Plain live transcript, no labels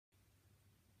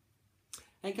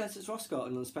Hey guys, it's Roscoe,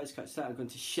 and on the Space Coach today I'm going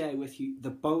to share with you the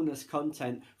bonus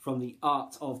content from the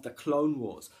Art of the Clone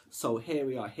Wars. So here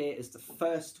we are, here is the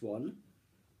first one.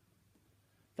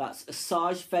 That's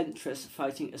Asajj Ventress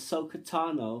fighting Ahsoka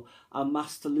Tano and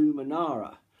Master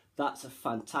Luminara. That's a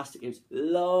fantastic image.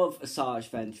 Love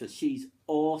Asajj Ventress, she's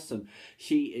awesome.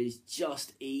 She is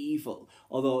just evil,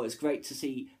 although it's great to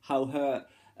see how her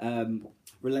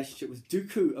relationship with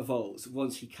Dooku evolves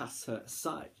once he casts her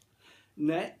aside.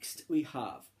 Next, we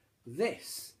have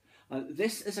this. And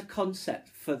this is a concept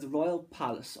for the Royal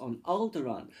Palace on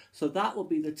Alderaan. So that will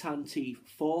be the Tantive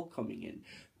 4 coming in.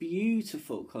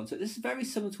 Beautiful concept. This is very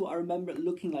similar to what I remember it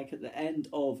looking like at the end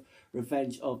of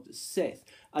Revenge of the Sith.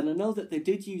 And I know that they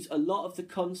did use a lot of the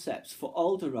concepts for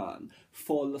Alderaan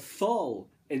for Lothal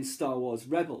in Star Wars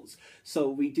Rebels. So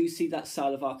we do see that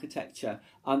style of architecture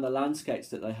and the landscapes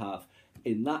that they have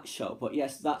in that show. But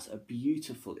yes, that's a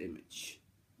beautiful image.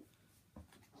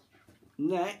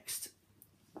 Next,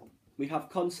 we have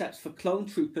concepts for clone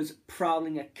troopers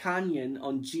prowling a canyon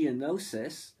on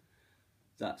Geonosis.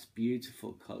 That's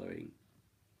beautiful colouring.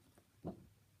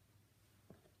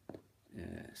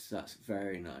 Yes, that's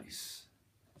very nice.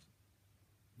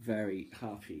 Very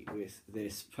happy with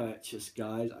this purchase,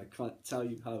 guys. I can't tell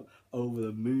you how over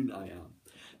the moon I am.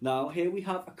 Now, here we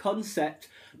have a concept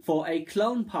for a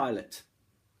clone pilot.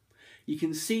 You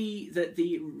can see that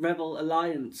the Rebel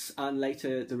Alliance and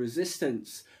later the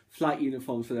Resistance flight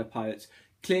uniforms for their pilots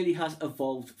clearly has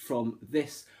evolved from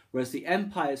this, whereas the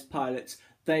Empire's pilots,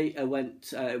 they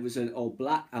it was an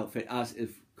all-black outfit, as of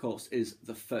course is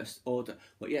the First Order.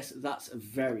 But yes, that's a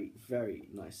very, very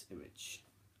nice image.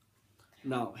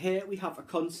 Now, here we have a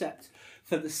concept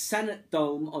for the Senate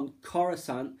Dome on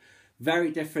Coruscant.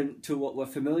 Very different to what we're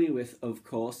familiar with, of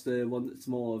course, the one that's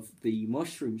more of the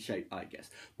mushroom shape, I guess.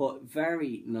 But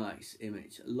very nice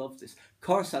image. I love this.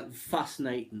 Coruscant,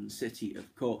 fascinating city,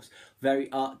 of course.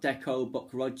 Very Art Deco, Buck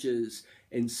Rodgers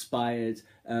inspired.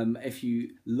 If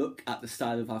you look at the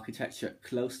style of architecture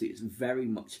closely, it's very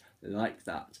much like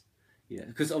that. Yeah,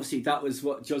 because obviously that was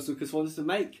what George Lucas wanted to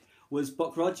make, was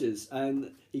Buck Rodgers,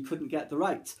 and he couldn't get the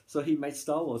rights, so he made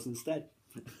Star Wars instead.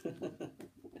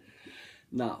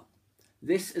 Now,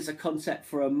 this is a concept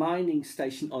for a mining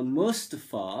station on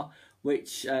Mustafar,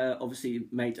 which obviously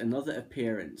made another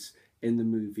appearance in the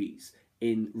movies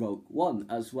in Rogue One,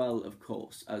 as well, of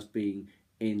course, as being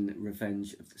in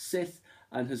Revenge of the Sith,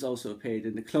 and has also appeared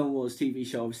in the Clone Wars TV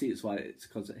show. Obviously, that's why it's a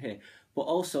concept here, but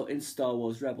also in Star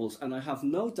Wars Rebels, and I have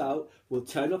no doubt will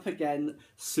turn up again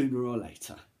sooner or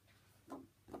later.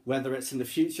 Whether it's in the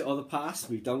future or the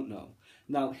past, we don't know.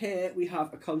 Now, here we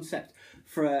have a concept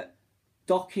for a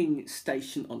docking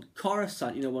station on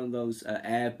Coruscant, you know, one of those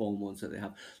airborne ones that they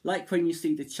have, like when you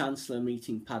see the Chancellor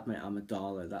meeting Padme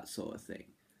Amidala, that sort of thing.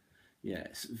 Yeah,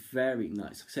 it's very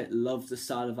nice. I said, love the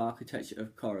style of architecture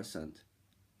of Coruscant.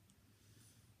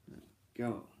 There we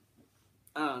go.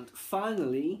 And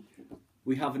finally,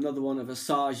 we have another one of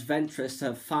Asajj Ventress,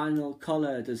 her final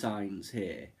colour designs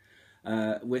here,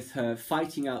 with her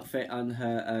fighting outfit and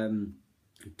her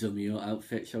dummy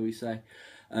outfit, shall we say.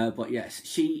 But yes,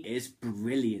 she is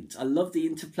brilliant. I love the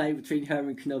interplay between her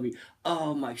and Kenobi.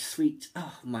 Oh, my sweet,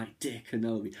 oh, my dear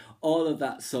Kenobi. All of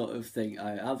that sort of thing.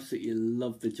 I absolutely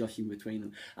love the joshing between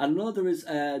them. And I know there is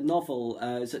a novel,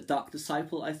 is it Dark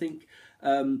Disciple, I think,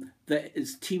 that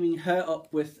is teaming her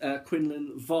up with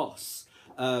Quinlan Vos.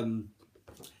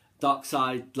 Dark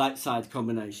side, light side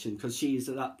combination, because she is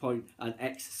at that point an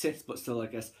ex-Sith, but still, I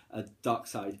guess, a dark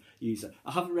side user.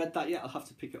 I haven't read that yet, I'll have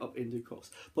to pick it up in due course.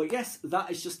 But yes,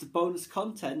 that is just the bonus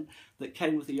content that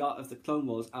came with the Art of the Clone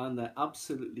Wars, and they're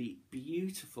absolutely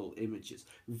beautiful images.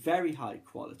 Very high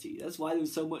quality. That's why there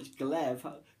was so much glare,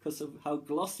 because of how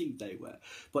glossy they were.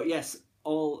 But yes,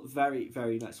 all very,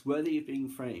 very nice. Worthy of being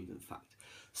framed, in fact.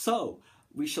 So,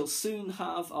 we shall soon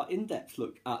have our in-depth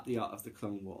look at the Art of the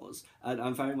Clone Wars, and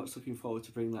I'm very much looking forward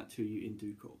to bringing that to you in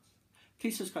due course.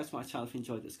 Please subscribe to my channel if you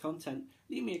enjoyed this content,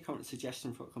 leave me a comment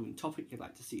suggestion for a upcoming topic you'd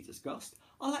like to see discussed,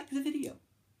 or like the video.